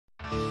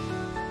To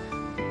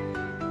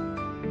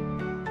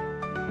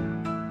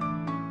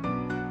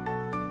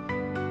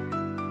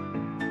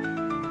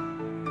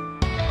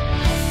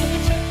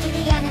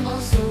the animal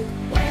zoo,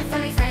 where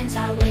furry friends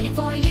are waiting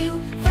for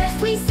you.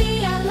 First we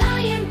see a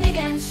lion big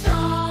and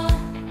strong,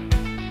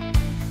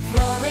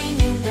 roaring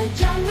in the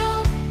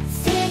jungle,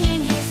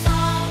 singing his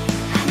song.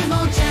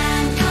 Animal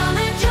Jam, come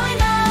and join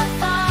the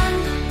fun,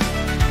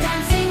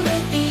 dancing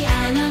with the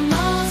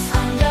animals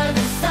under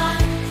the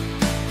sun.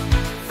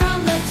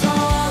 From the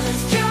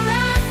tallest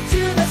giraffe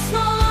to the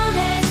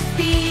smallest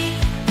bee,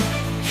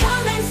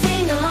 come and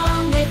sing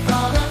along with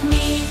all of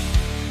me.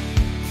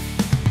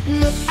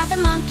 Look at the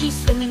monkeys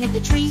swimming in the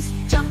trees,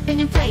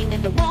 jumping and playing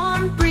in the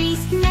warm breeze.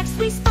 Next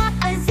we spot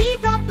a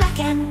zebra, black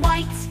and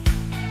white,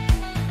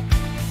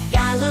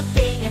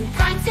 galloping and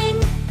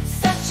prancing,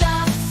 such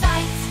a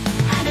sight.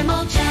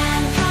 Animal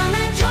Jam, come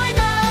and join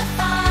the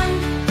fun,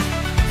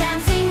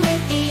 dancing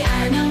with the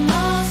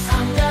animals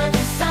under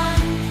the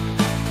sun.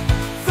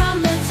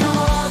 From the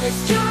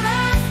tallest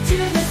giraffe to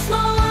the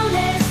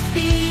smallest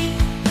bee,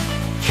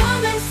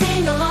 come and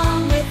sing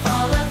along with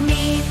all of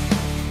me.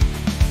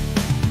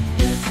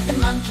 Look at the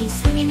monkeys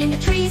swinging in the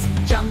trees,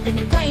 jumping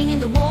and playing in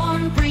the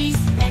warm breeze.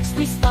 Next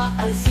we spot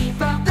a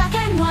zebra, black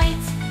and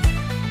white,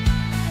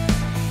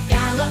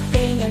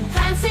 galloping and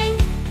prancing,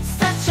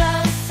 such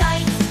a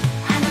sight.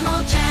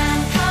 Animal Jam,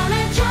 come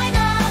and join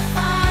the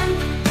fun,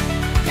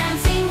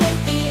 dancing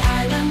with the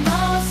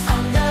animals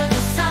under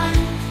the sun.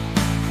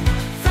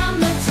 From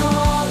the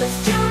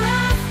tallest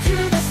giraffe to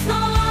the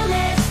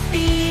smallest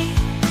bee,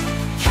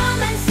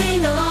 come and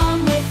sing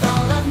along with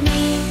all of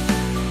me.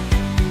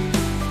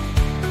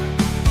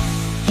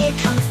 Here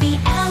comes the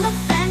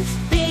elephant,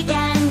 big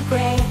and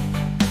gray,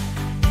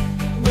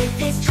 with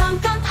his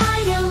trunk up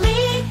high he'll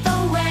lead the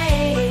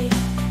way.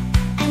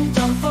 And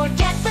don't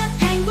forget the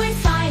penguins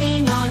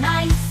fighting on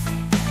ice,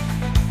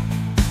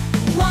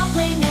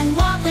 wobbling and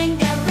wobbling,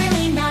 they're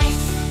really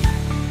nice.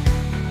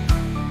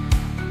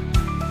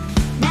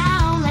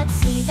 Now let's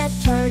see the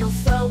turtles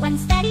slow and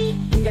steady,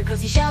 in their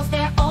cozy shells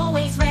they're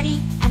always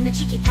ready. And the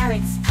cheeky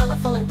parrots,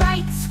 colorful and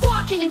bright,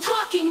 squawking and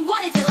talking,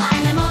 what a delight.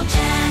 Animal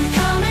Jam,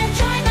 come and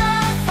join the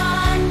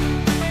fun,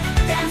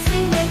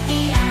 dancing with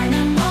the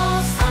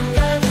animals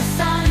under the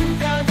sun.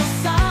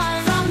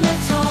 From the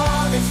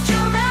tallest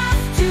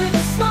giraffe to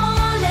the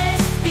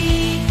smallest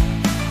bee,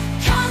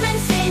 come and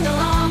sing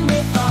along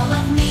with all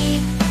of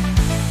me.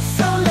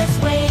 So let's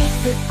wave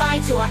goodbye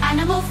to our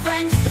animal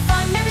friends. The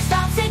fun never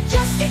stops, it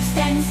just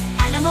extends.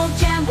 Animal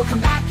Jam will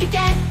come back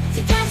again.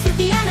 Together